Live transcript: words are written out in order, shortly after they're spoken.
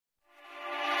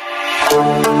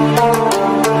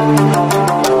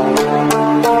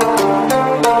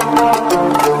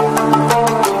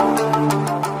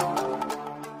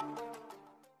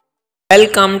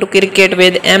Welcome to cricket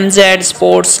with MZ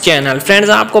sports channel. Friends,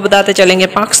 आपको बताते चलेंगे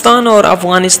पाकिस्तान और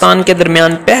अफगानिस्तान के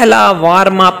दरमियान पहला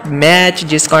वार्म अप मैच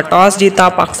जिसका टॉस जीता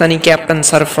पाकिस्तानी कैप्टन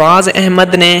सरफराज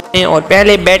अहमद ने और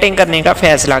पहले बैटिंग करने का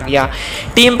फैसला किया।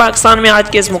 टीम पाकिस्तान में आज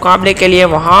के इस मुकाबले के लिए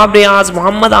वहाब रियाज,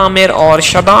 मोहम्मद आमिर और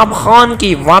शादाब खान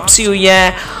की वापसी हुई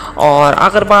है। और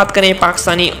अगर बात करें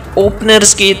पाकिस्तानी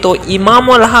ओपनर्स की तो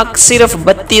इमामुल हक सिर्फ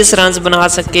 32 रन बना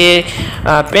सके।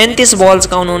 35 बॉल्स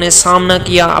का उन्होंने सामना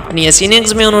किया। अपनी इस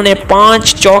इनिंग्स में उन्होंने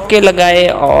 5 चौके लगाए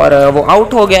और वो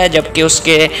आउट हो गया, जबकि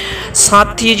उसके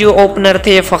साथी जो ओपनर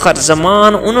थे फ़खर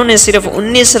जमान, उन्होंने सिर्फ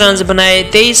 19 रन बनाए।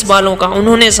 23 बॉलों का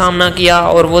उन्होंने सामना किया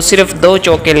और वो सिर्फ 2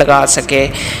 चौके लगा सके।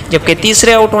 जबकि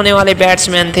तीसरे आउट होने वाले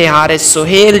बैट्समैन थे हारिस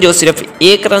सोहेल जो सिर्फ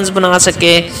 1 रन बना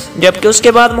सके। जबकि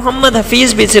उसके बाद मोहम्मद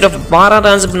हफीज़ भी सिर्फ 12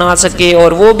 रन बना सके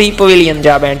और वो भी पवेलियन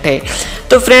जा बैठे।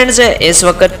 तो फ्रेंड्स, इस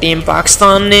वक्त टीम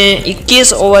पाकिस्तान ने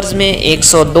 21 ओवर्स में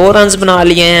 102 रन बना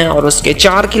लिए हैं और उसके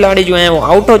 4 खिलाड़ी जो हैं वो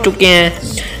आउट हो चुके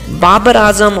हैं। बाबर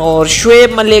आजम और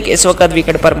शुएब मलिक इस वक्त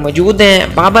विकेट पर मौजूद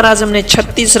हैं। बाबर आजम ने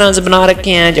 36 रन बना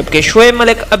रखे हैं, जबकि शुएब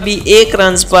मलिक अभी 1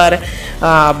 रन पर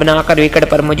बनाकर विकेट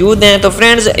पर मौजूद हैं। तो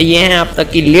फ्रेंड्स, ये हैं अब तक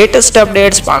की लेटेस्ट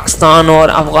अपडेट्स पाकिस्तान और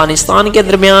अफगानिस्तान के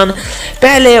दरमियान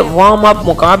पहले वार्म अप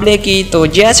मुकाबले की। तो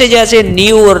जैसे जैसे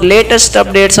न्यू और लेटेस्ट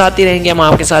अपडेट्स आती रहेंगे हम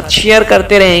आपके साथ शेयर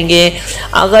करते रहेंगे।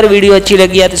 अगर वीडियो अच्छी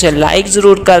लगी है तो इसे लाइक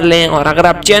ज़रूर कर लें, और अगर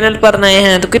आप चैनल पर नए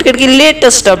हैं तो क्रिकेट की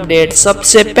लेटेस्ट अपडेट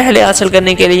सबसे पहले हासिल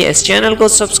करने के लिए इस चैनल को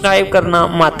सब्सक्राइब करना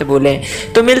मत भूलें।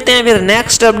 तो मिलते हैं फिर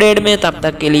नेक्स्ट अपडेट में, तब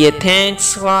तक के लिए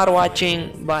थैंक्स फॉर वॉचिंग,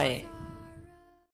 बाय।